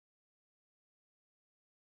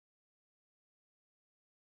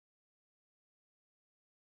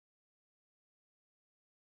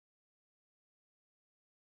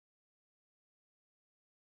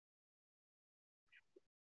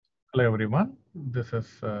Hello everyone, this is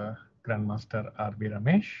Grandmaster RB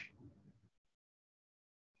Ramesh,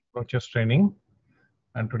 Chess Training,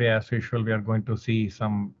 and today as usual we are going to see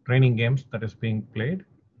some training games that is being played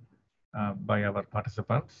by our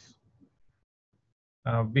participants.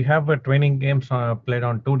 We have training games played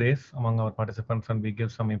on 2 days among our participants, and we give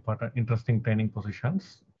some interesting training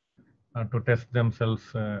positions to test themselves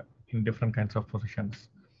in different kinds of positions.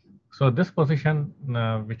 So this position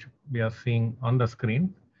which we are seeing on the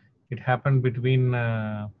screen, it happened between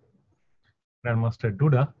Grandmaster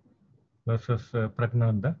Duda versus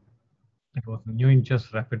Pragnanda. It was New in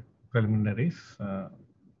Chess Rapid Preliminaries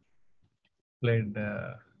played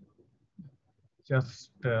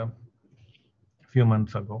just a few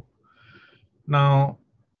months ago. Now,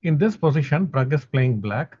 in this position, Prag is playing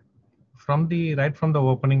black. Right from the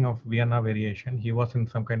opening of Vienna variation, he was in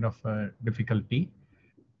some kind of difficulty.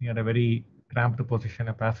 He had a very cramped position,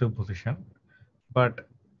 a passive position. But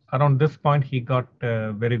around this point, he got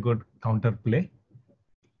very good counter play.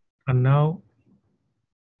 And now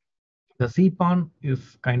the C pawn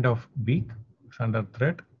is kind of weak. It's under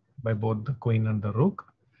threat by both the queen and the rook.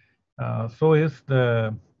 So is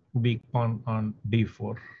the weak pawn on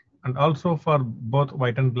d4. And also for both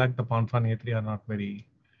white and black, the pawns on a3 are not very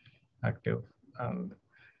active. And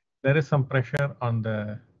there is some pressure on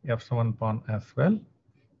the f7 pawn as well.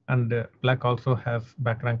 And black also has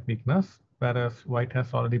back rank weakness, whereas white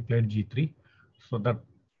has already played g3. So that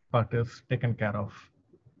part is taken care of.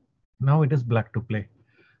 Now it is black to play.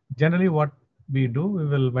 Generally what we do,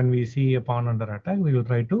 when we see a pawn under attack, we will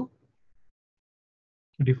try to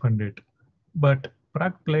defend it. But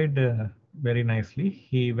Prag played very nicely.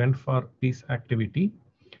 He went for piece activity.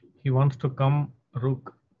 He wants to come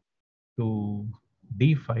rook to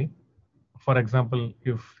d5. For example,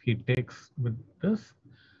 if he takes with this,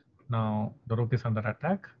 now the rook is under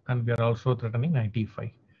attack, and we are also threatening knight e5,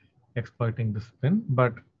 exploiting the spin.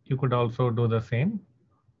 But you could also do the same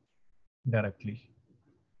directly,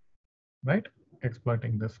 right?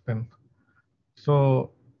 Exploiting the spin.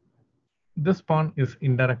 So this pawn is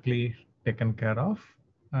indirectly taken care of,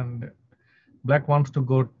 and black wants to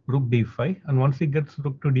go rook d5, and once he gets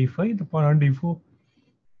rook to d5, the pawn on d4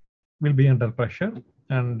 will be under pressure,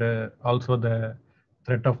 and also the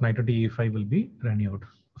threat of knight to d5 will be renewed.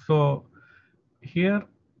 So here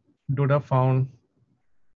Duda found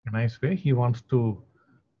a nice way. He wants to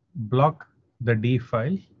block the d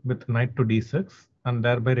file with knight to d6, and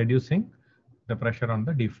thereby reducing the pressure on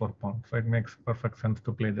the d4 pawn. So it makes perfect sense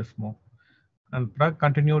to play this move. And Prag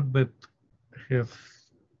continued with his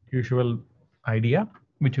usual idea,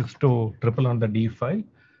 which is to triple on the d file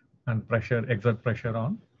and exert pressure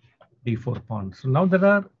on d4 pawn. So now there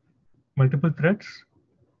are multiple threats.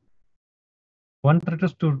 One threat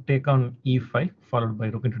is to take on e5 followed by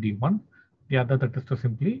rook into d1. The other threat is to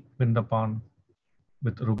simply win the pawn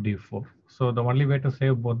with rook d4. So the only way to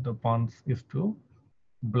save both the pawns is to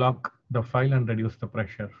block the file and reduce the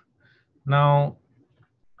pressure. Now,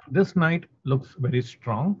 this knight looks very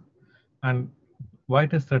strong, and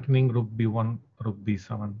white is threatening rook b1, rook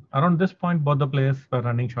b7. Around this point, both the players were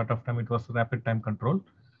running short of time. It was rapid time control.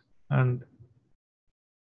 And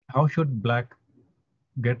how should black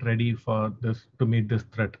get ready for this to meet this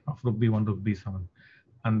threat of rook b1, rook b7?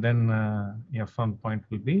 And then f1 point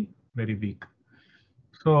will be very weak.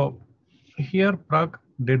 So here Prag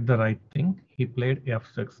did the right thing. He played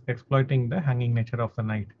f6, exploiting the hanging nature of the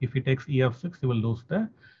knight. If he takes ef6, he will lose the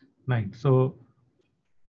knight. So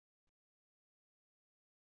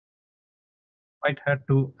white had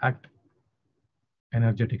to act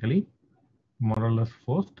energetically, more or less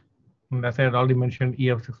forced. And as I had already mentioned,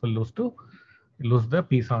 ef6 will lose the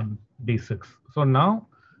piece on d6. So now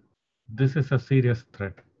this is a serious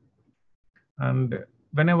threat. And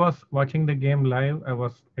when I was watching the game live, I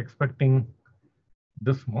was expecting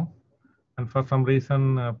this move, and for some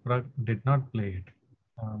reason Prag did not play it.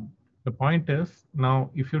 The point is, now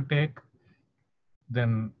if you take,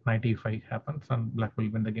 then knight e5 happens and black will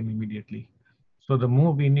win the game immediately. So the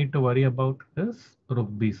move we need to worry about is rook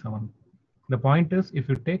b7. The point is, if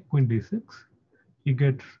you take queen d6, you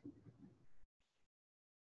get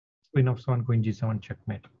queen of 7, queen g7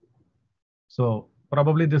 checkmate. So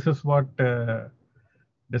probably this is what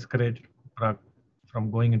discouraged Prag from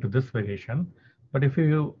going into this variation. But if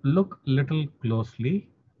you look little closely,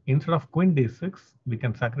 instead of queen d6, we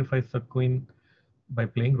can sacrifice the queen by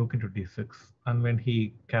playing rook into d6. And when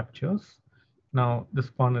he captures, now this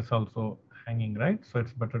pawn is also hanging, right? So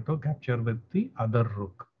it's better to capture with the other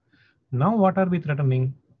rook. Now what are we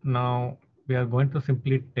threatening? Now we are going to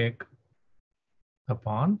simply take the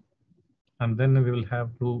pawn, and then we will have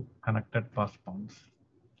two connected pass pawns,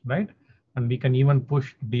 right? And we can even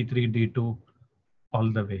push d3, d2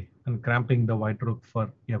 all the way and cramping the white rook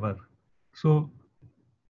forever. So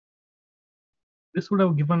this would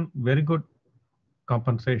have given very good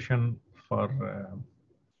compensation for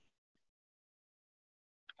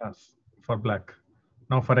us, for black.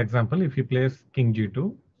 Now, for example, if he plays king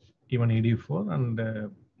g2, even ed4,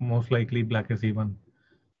 and most likely black is even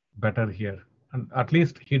better here. And at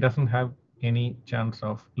least he doesn't have any chance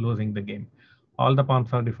of losing the game. All the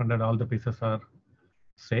pawns are defended, all the pieces are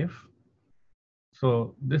safe.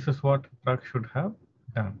 So this is what Prag should have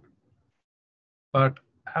done. But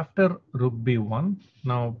after rook b1,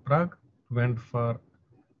 now Prag went for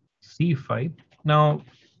c5. Now,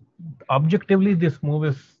 objectively, this move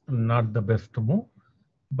is not the best move,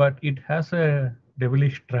 but it has a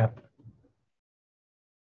devilish trap.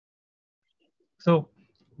 So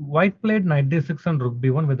white played knight d6 and rook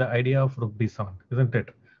b1 with the idea of rook b7, isn't it?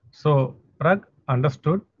 So Prag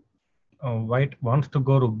understood white wants to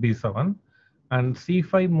go rook b7, and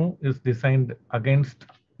c5 move is designed against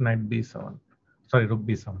knight b7. Sorry, rook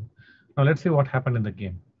b7. Now let's see what happened in the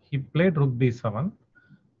game. He played rook b7,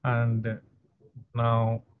 and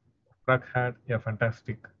now Prag had a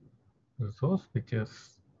fantastic resource, which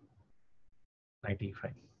is knight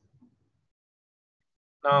e5.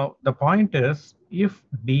 Now the point is, if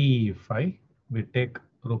d5, we take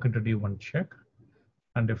rook into d1 check,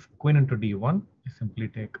 and if queen into d1, we simply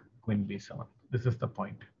take queen b7. This is the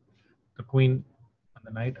point. The queen and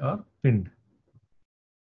the knight are pinned,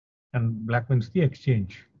 and black wins the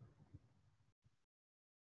exchange.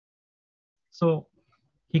 So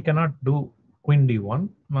he cannot do queen d1.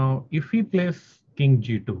 Now, if he plays king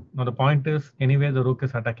g2, now the point is, anyway, the rook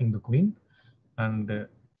is attacking the queen, and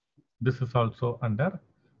this is also under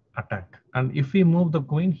attack. And if we move the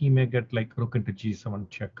queen, he may get like rook into g7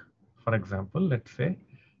 check. For example, let's say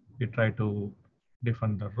we try to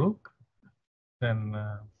defend the rook, then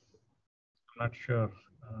I'm not sure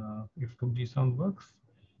if rook g7 works.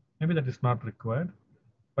 Maybe that is not required,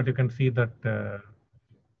 but you can see that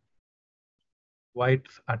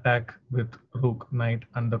white's attack with rook, knight,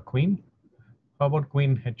 and the queen. How about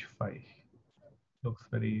queen h5? Looks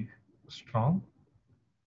very strong.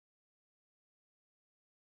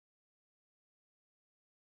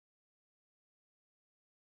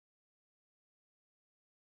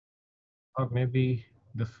 Or maybe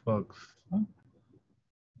this works. Huh?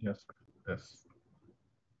 Just this.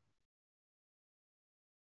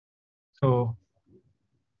 So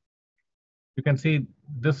you can see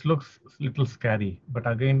this looks a little scary, but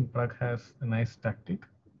again, Prag has a nice tactic,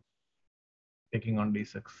 taking on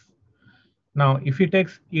d6. Now, if he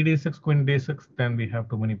takes e d6, queen d6, then we have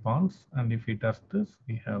too many pawns. And if he does this,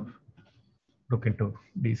 we have rook into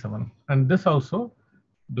d7. And this also,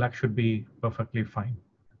 black should be perfectly fine.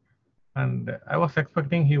 And I was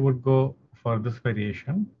expecting he would go for this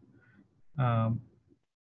variation.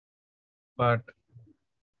 But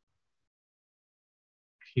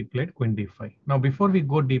he played queen d5. Now, before we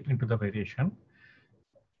go deep into the variation,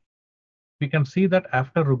 we can see that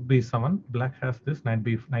after rook b7, black has this knight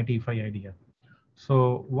e5 idea.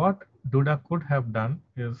 So what Duda could have done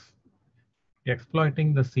is,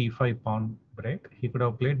 exploiting the c5 pawn break, he could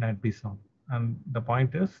have played knight b7. And the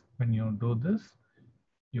point is, when you do this,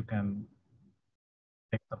 you can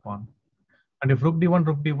take the pawn. And if rook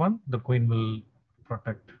d1, the queen will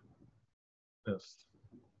protect this.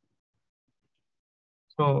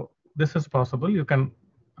 So this is possible. You can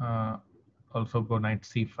also go knight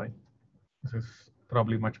c5. This is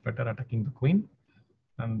probably much better attacking the queen.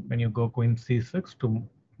 And when you go queen c6,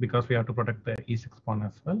 because we have to protect the e6 pawn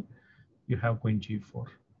as well, you have queen g4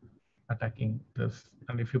 attacking this.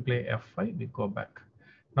 And if you play f5, we go back.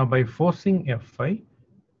 Now by forcing f5,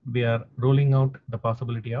 we are ruling out the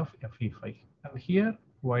possibility of fe5. And here,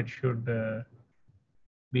 white should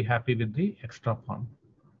be happy with the extra pawn.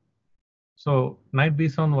 So knight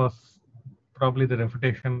b7 was probably the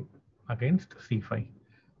refutation against c5.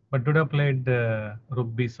 But Duda played rook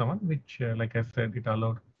b7, which, like I said, it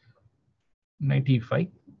allowed knight e5.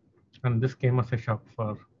 And this came as a shock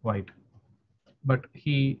for white. But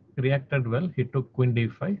he reacted well. He took queen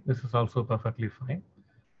d5. This is also perfectly fine.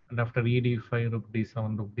 And after e d5, rook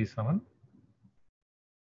d7, rook d7.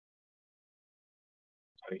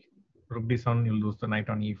 Sorry, rook d7, you lose the knight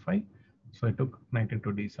on e5. So I took knight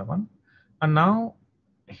into d7. And now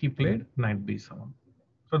he played knight b7.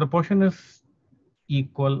 So the position is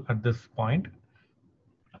equal at this point.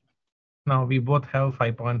 Now we both have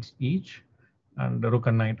 5 points each, and rook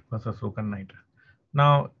and knight versus rook and knight.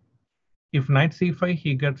 Now, if knight c5,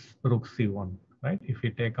 he gets rook c1, right? If he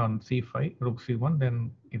take on c5, rook c1,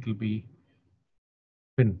 then it will be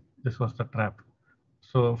pin. This was the trap.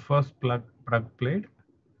 So first Prag played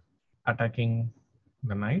attacking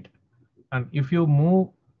the knight, and if you move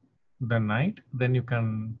the knight, then you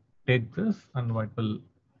can take this and white will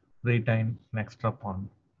retain an extra pawn.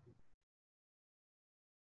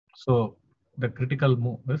 So the critical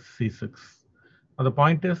move is c6. Now the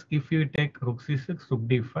point is, if you take rook c6, rook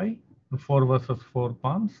d5, 4 versus 4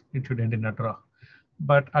 pawns, it should end in a draw.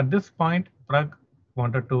 But at this point, Prag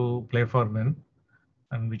wanted to play for win,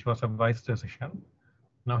 and which was a wise decision.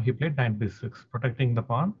 Now he played knight b6, protecting the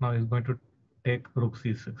pawn. Now he's going to take rook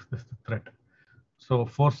c6. This is the threat. So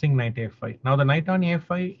forcing knight a5. Now the knight on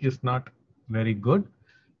a5 is not very good,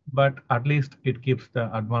 but at least it keeps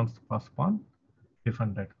the advanced pass pawn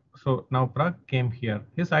defended. So now Prag came here.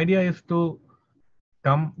 His idea is to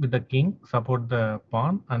come with the king, support the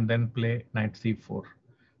pawn, and then play knight c4,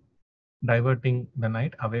 diverting the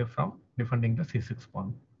knight away from defending the c6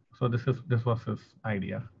 pawn. So this was his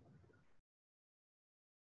idea.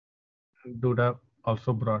 Duda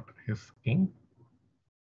also brought his king,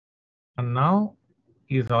 and now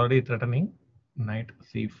he is already threatening knight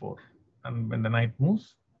c4. And when the knight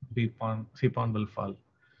moves, c pawn will fall.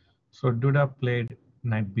 So Duda played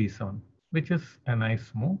knight b7, which is a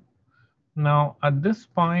nice move. Now at this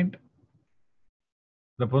point,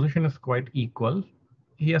 the position is quite equal.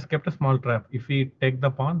 He has kept a small trap. If we take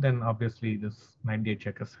the pawn, then obviously this knight d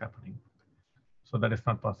check is happening. So that is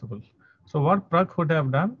not possible. So what Prag could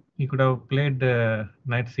have done, he could have played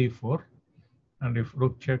knight c4, and if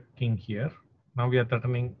rook check king here, now we are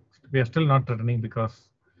threatening. We are still not threatening because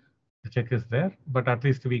the check is there, but at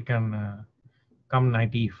least we can come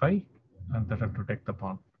knight e5 and threaten to take the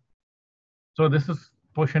pawn. So this is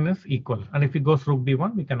position is equal, and if he goes rook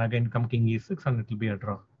d1, we can again come king e6, and it will be a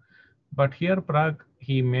draw. But here Prag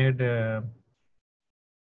he made a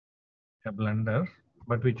blunder,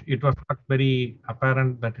 but which it was not very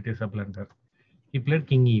apparent that it is a blunder. He played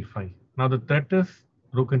king e5. Now the threat is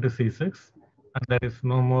rook into c6, and there is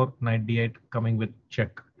no more knight d8 coming with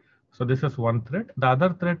check. So this is one threat. The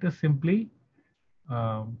other threat is simply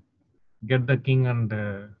um, get the king and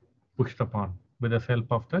push the pawn with the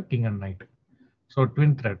help of the king and knight. So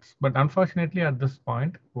twin threats. But unfortunately, at this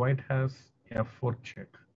point, white has f4 check,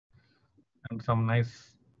 and some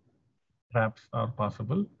nice traps are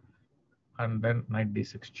possible, and then knight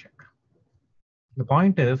d6 check. The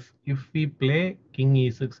point is, if we play king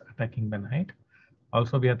e6 attacking the knight,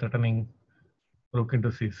 also we are threatening rook into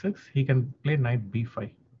c6, he can play knight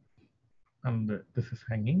b5, and this is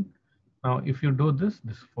hanging. Now, if you do this,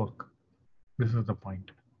 this fork, this is the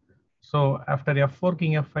point. So after f4,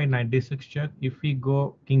 king f5, knight d6 check, if we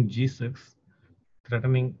go king g6,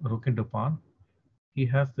 threatening rook into pawn, he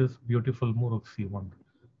has this beautiful move rook c1.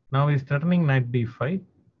 Now he's threatening knight b5,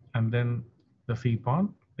 and then the c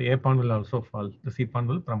pawn, the a pawn will also fall, the c pawn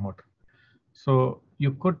will promote. So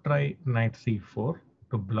you could try knight c4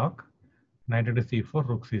 to block, knight into c4,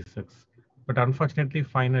 rook c6. But unfortunately,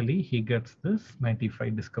 finally, he gets this knight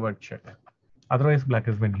e5 discovered check. Otherwise, black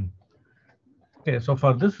is winning. Okay, so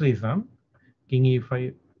for this reason, king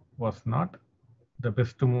e5 was not the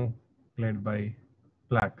best move played by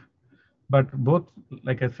black. But both,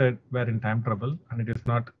 like I said, were in time trouble, and it is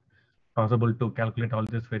not possible to calculate all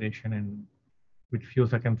this variation in with few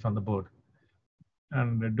seconds on the board.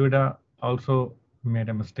 And Duda also made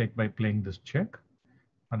a mistake by playing this check,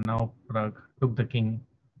 and now Prag took the king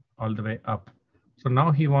all the way up. So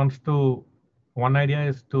now he wants to, one idea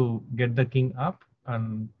is to get the king up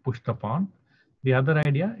and push the pawn. The other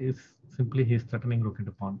idea is simply he's threatening rook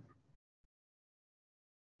into pawn.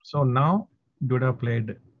 So now Duda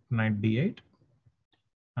played knight d8,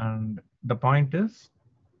 and the point is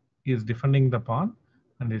he's defending the pawn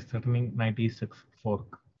and is threatening knight e6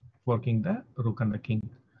 fork, forking the rook and the king.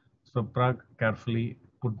 So Prag carefully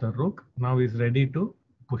put the rook. Now he's ready to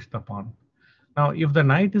push the pawn. Now, if the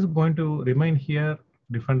knight is going to remain here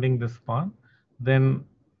defending this pawn, then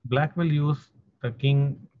black will use the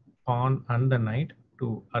king, pawn, and the knight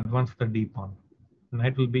to advance the d pawn.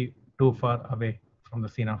 Knight will be too far away from the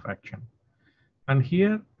scene of action. And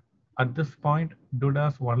here, at this point,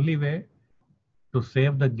 Duda's only way to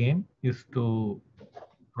save the game is to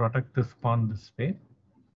protect this pawn this way.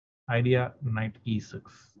 Idea knight e6.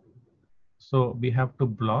 So we have to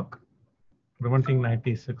block, preventing knight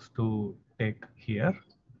e6 to take here,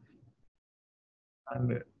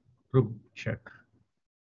 and rook check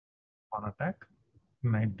on attack,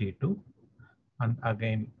 knight d2, and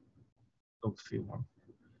again rook c1.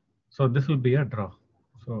 So this will be a draw.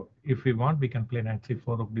 So if we want, we can play knight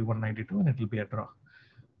c4, rook d1, knight d2, and it will be a draw.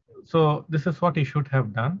 So this is what he should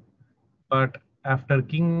have done. But after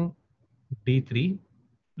king d3,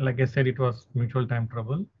 like I said, it was mutual time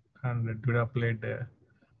trouble, and Duda played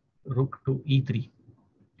rook to e3.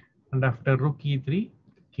 And after rook e3,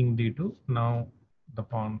 king d2, now the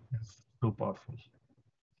pawn is too powerful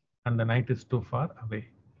and the knight is too far away.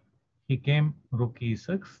 He came rook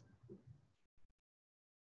e6,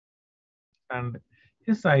 and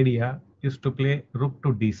his idea is to play rook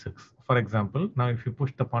to d6. For example, now if you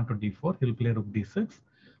push the pawn to d4, he'll play rook d6,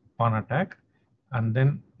 pawn attack, and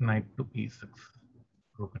then knight to e6,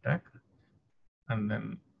 rook attack, and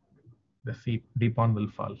then the d pawn will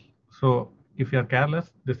fall. So if you are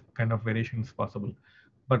careless, this kind of variation is possible.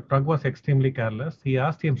 But Prag was extremely careless. He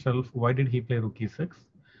asked himself, why did he play rook e6?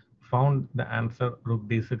 Found the answer, rook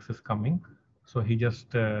d6 is coming. So he just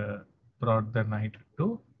brought the knight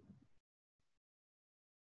to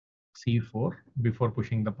c4 before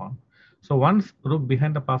pushing the pawn. So once rook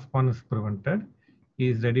behind the pass pawn is prevented, he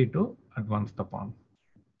is ready to advance the pawn.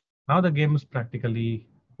 Now the game is practically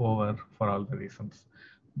over for all the reasons.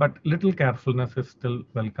 But little carefulness is still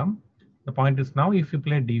welcome. The point is now if you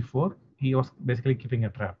play d4, he was basically keeping a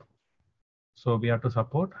trap. So we have to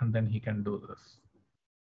support and then he can do this.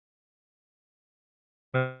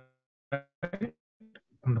 Right?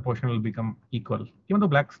 And the portion will become equal. Even though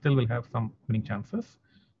black still will have some winning chances.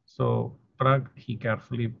 So Prague, he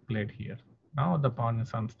carefully played here. Now the pawn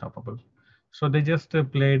is unstoppable. So they just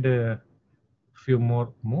played a few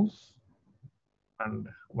more moves and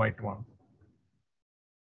white won.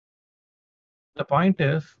 The point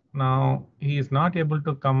is now he is not able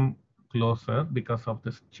to come closer because of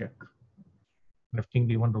this check. And if king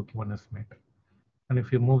d1, rook e1 is mate. And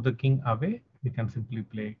if you move the king away, we can simply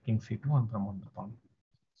play king c2 and promote the pawn.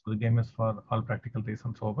 So the game is for all practical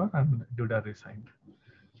reasons over and Duda resigned.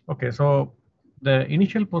 Okay, so the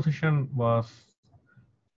initial position was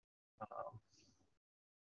uh,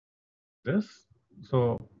 this.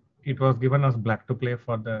 So it was given as black to play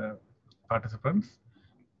for the participants,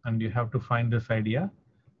 and you have to find this idea.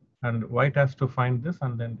 And white has to find this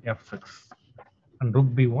and then f6 and rook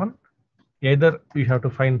b1. Either we have to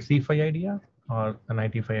find c5 idea or the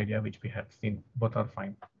knight e5 idea, which we had seen. Both are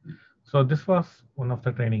fine. So this was one of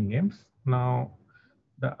the training games. Now,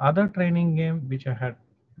 the other training game which I had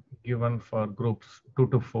given for groups 2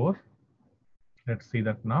 to 4, let's see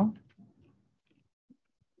that now.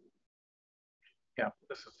 Yeah,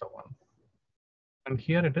 this is the one. And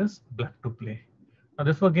here it is black to play. Now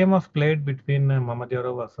this game was played between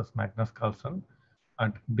Mamadero versus Magnus Carlsen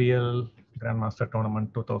at BL Grandmaster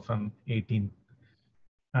Tournament 2018.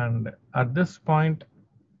 And at this point,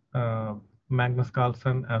 Magnus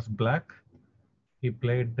Carlsen as black, he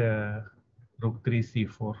played rook 3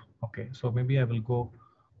 c4. Okay, so maybe I will go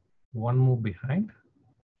one move behind.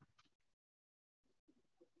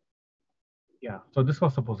 Yeah, so this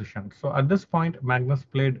was the position. So at this point, Magnus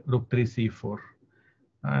played rook 3 c4.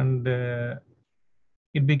 And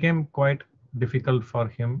it became quite difficult for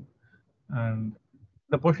him. And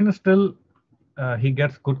the position is still, he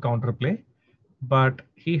gets good counterplay. But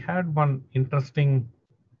he had one interesting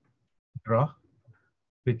draw,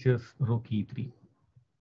 which is rook e3,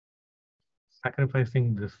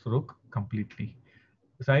 sacrificing this rook completely.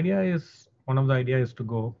 This idea is, one of the ideas is to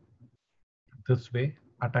go this way,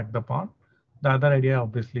 attack the pawn. The other idea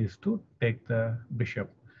obviously is to take the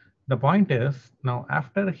bishop. The point is now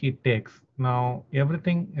after he takes, now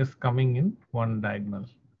everything is coming in one diagonal,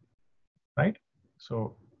 right?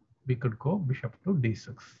 So we could go bishop to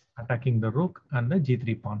d6, attacking the rook and the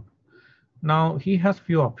g3 pawn. Now he has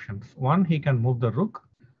few options. One, he can move the rook,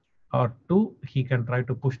 or two, he can try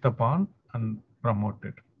to push the pawn and promote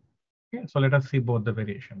it. Okay, so let us see both the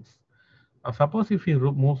variations. Now suppose if he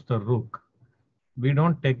moves the rook, we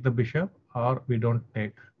don't take the bishop or we don't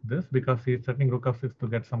take this because he's setting rook f6 to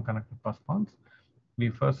get some connected pass pawns. We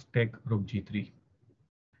first take rook g3.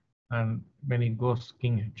 And when he goes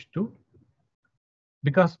king h2,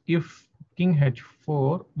 because if king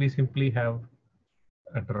h4, we simply have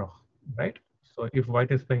a draw, right? So if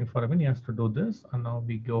white is playing for a win, he has to do this, and now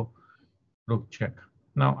we go rook check.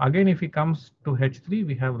 Now again, if he comes to h3,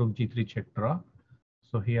 we have rook g3 check draw.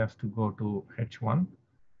 So he has to go to h1,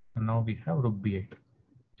 and now we have rook b8.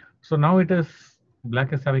 So now it is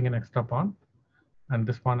black is having an extra pawn, and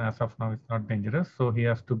this pawn as of now is not dangerous. So he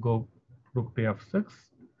has to go rook to f6.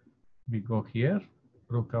 We go here,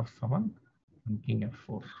 rook f7, and king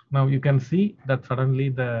f4. Now you can see that suddenly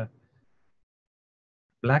the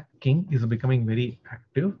black king is becoming very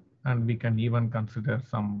active, and we can even consider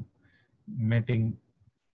some mating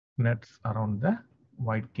nets around the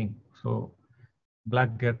white king. So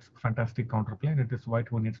black gets fantastic counterplay, and it is white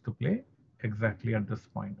who needs to play exactly at this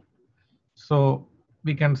point. So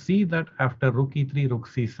we can see that after rook e3, rook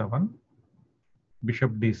c7,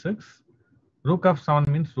 bishop d6, Rook f7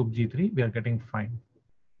 means rook g3. We are getting fine,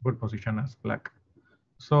 good position as black.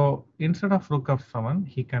 So instead of rook f7,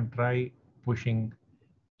 he can try pushing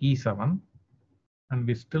e7, and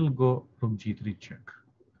we still go rook g3 check.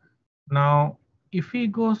 Now, if he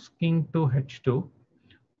goes king to h2,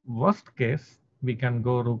 worst case, we can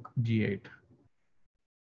go rook g8.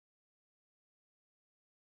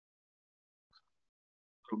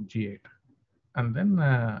 Rook g8. And then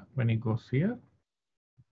when he goes here,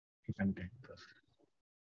 he can take this.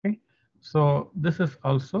 Okay. So this is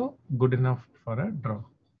also good enough for a draw.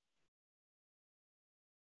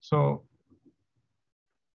 So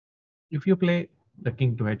if you play the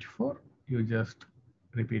king to h4, you just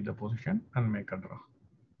repeat the position and make a draw.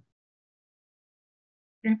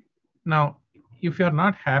 Okay. Now, if you're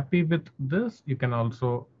not happy with this, you can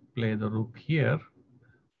also play the rook here.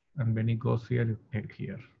 And when he goes here, you take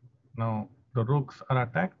here. Now, the rooks are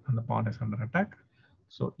attacked and the pawn is under attack.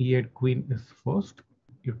 So e8 queen is forced.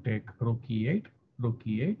 You take rook e8,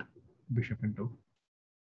 bishop into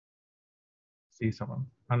c7.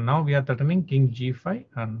 And now we are threatening king g5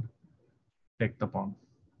 and take the pawn.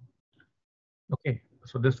 Okay,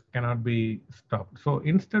 so this cannot be stopped. So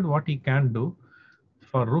instead, what he can do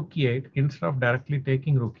for rook e8, instead of directly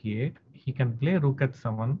taking rook e8, he can play rook at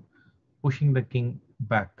 7, pushing the king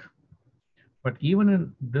back. But even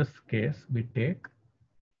in this case, we take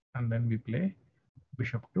and then we play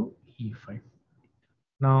bishop to e5.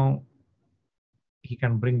 Now he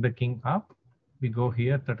can bring the king up. We go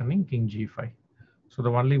here threatening king g5. So the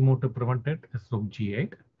only move to prevent it is rook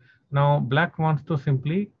g8. Now black wants to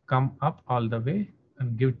simply come up all the way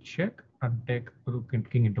and give check and take rook and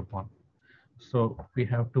king into pawn. So we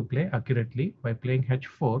have to play accurately by playing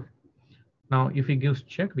h4. Now if he gives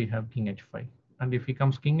check, we have king h5. And if he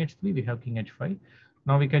comes king h3, we have king h5.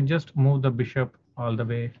 Now we can just move the bishop all the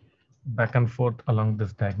way back and forth along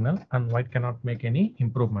this diagonal, and white cannot make any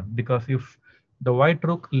improvement, because if the white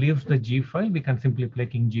rook leaves the g file, we can simply play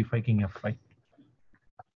king g5, king f5.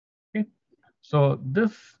 Okay, so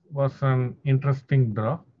this was an interesting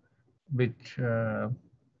draw, which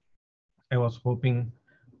I was hoping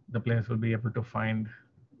the players will be able to find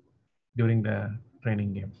during the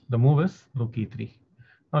training game. The move is rook e3.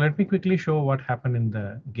 Now let me quickly show what happened in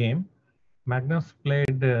the game. Magnus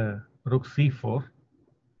played rook c4,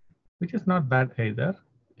 which is not bad either.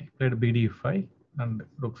 He played bd5 and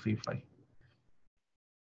rook c5.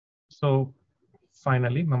 So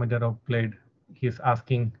finally, Mamedyarov played, he's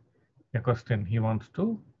asking a question. He wants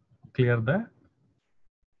to clear the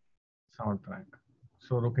 7th rank.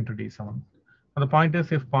 So rook into d7. Now the point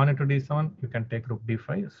is, if pawn into d7, you can take rook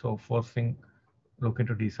d5. So forcing rook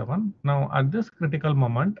into d7. Now at this critical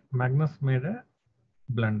moment, Magnus made a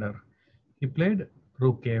blunder. He played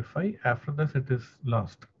rook a5. After this, it is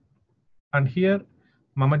lost. And here,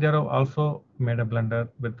 Mamedyarov also made a blunder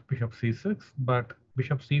with bishop c6, but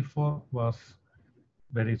bishop c4 was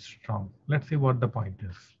very strong. Let's see what the point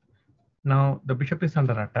is. Now the bishop is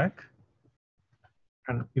under attack,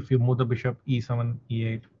 and if you move the bishop, e7,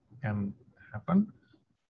 e8 can happen,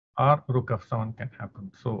 or rook f7 can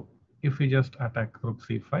happen. So if we just attack rook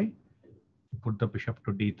c5, put the bishop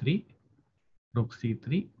to d3, rook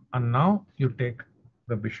c3, and now you take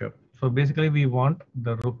the bishop. So basically we want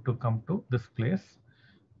the rook to come to this place,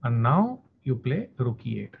 and now you play rook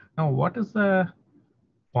e8. Now what is the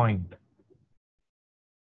point?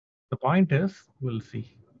 The point is, we'll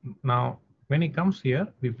see. Now when he comes here,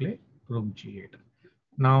 we play rook g8.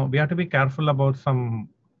 Now we have to be careful about some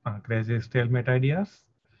crazy stalemate ideas.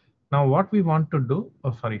 Now what we want to do,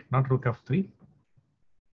 oh sorry, not rook f3,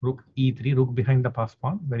 rook e3, rook behind the pass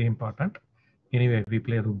pawn, very important. Anyway, we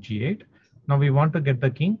play rook g8. Now we want to get the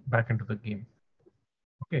king back into the game.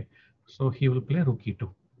 Okay, so he will play rook e2.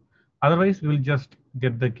 Otherwise, we will just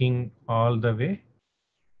get the king all the way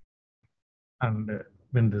and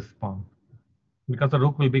win this pawn, because the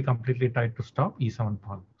rook will be completely tied to stop e7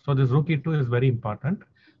 pawn. So this rook e2 is very important.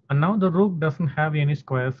 And now the rook doesn't have any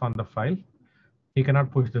squares on the file. He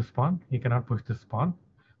cannot push this pawn. He cannot push this pawn.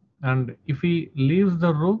 And if he leaves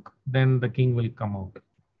the rook, then the king will come out,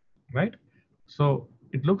 right? So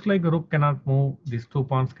it looks like the rook cannot move. These two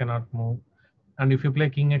pawns cannot move. And if you play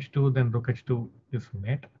king h2, then rook h2 is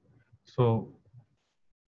mate. So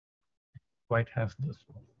white has this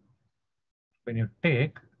one. When you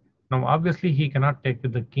take, now obviously he cannot take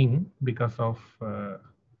with the king because of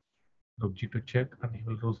rook g2 check, and he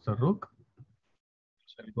will lose the rook.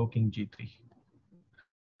 So he'll go king g3.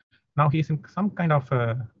 Now he's in some kind of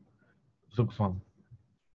zugzwang.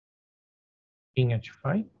 King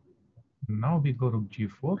h5. Now we go rook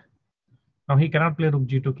g4. Now he cannot play rook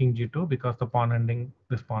g2, king g2, because the pawn ending,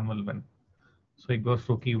 this pawn will win. So he goes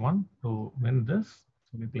rook e1 to win this.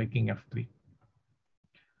 So we play king f3.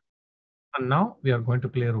 And now we are going to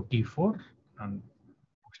play rook e4 and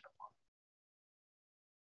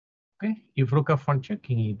okay. If rook f1 check,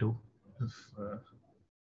 king e2 is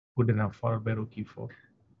good enough for by rook e4.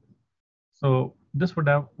 So this would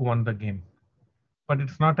have won the game, but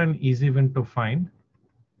it's not an easy win to find.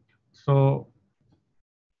 So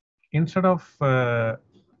instead of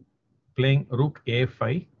playing rook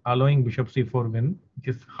a5, allowing bishop c4 win, which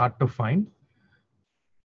is hard to find,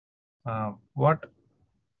 what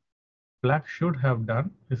black should have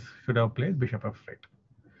done is should have played bishop f8.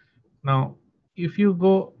 Now, if you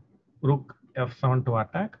go rook f7 to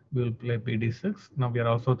attack, we will play bd6. Now we are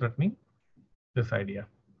also threatening this idea.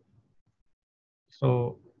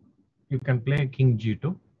 So you can play king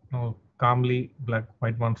g2. Now calmly,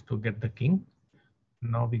 white wants to get the king.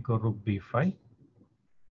 Now we go rook b5,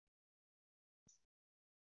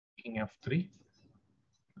 king f3,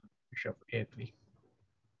 bishop a3.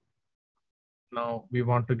 Now we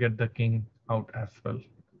want to get the king out as well.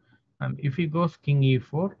 And if he goes king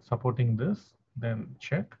e4, supporting this, then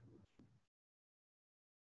check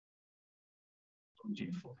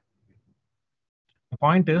g4. The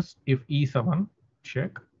point is, if e7,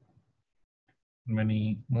 check. When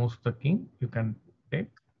he moves the king, you can take.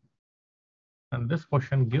 And this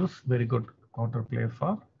position gives very good counterplay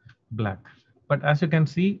for black. But as you can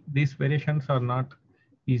see, these variations are not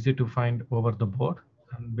easy to find over the board.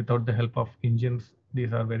 And without the help of engines,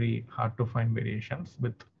 these are very hard to find variations,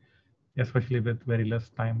 with especially with very less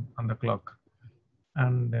time on the clock.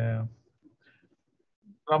 And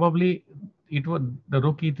probably it would the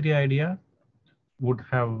rook e3 idea would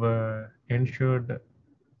have ensured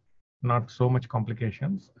not so much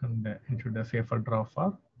complications and ensured a safer draw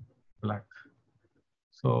for black.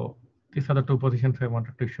 So these are the two positions I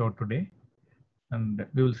wanted to show today, and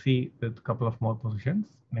we will see with a couple of more positions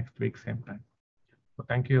next week, same time. So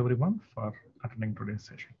thank you everyone for attending today's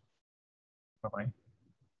session. Bye-bye.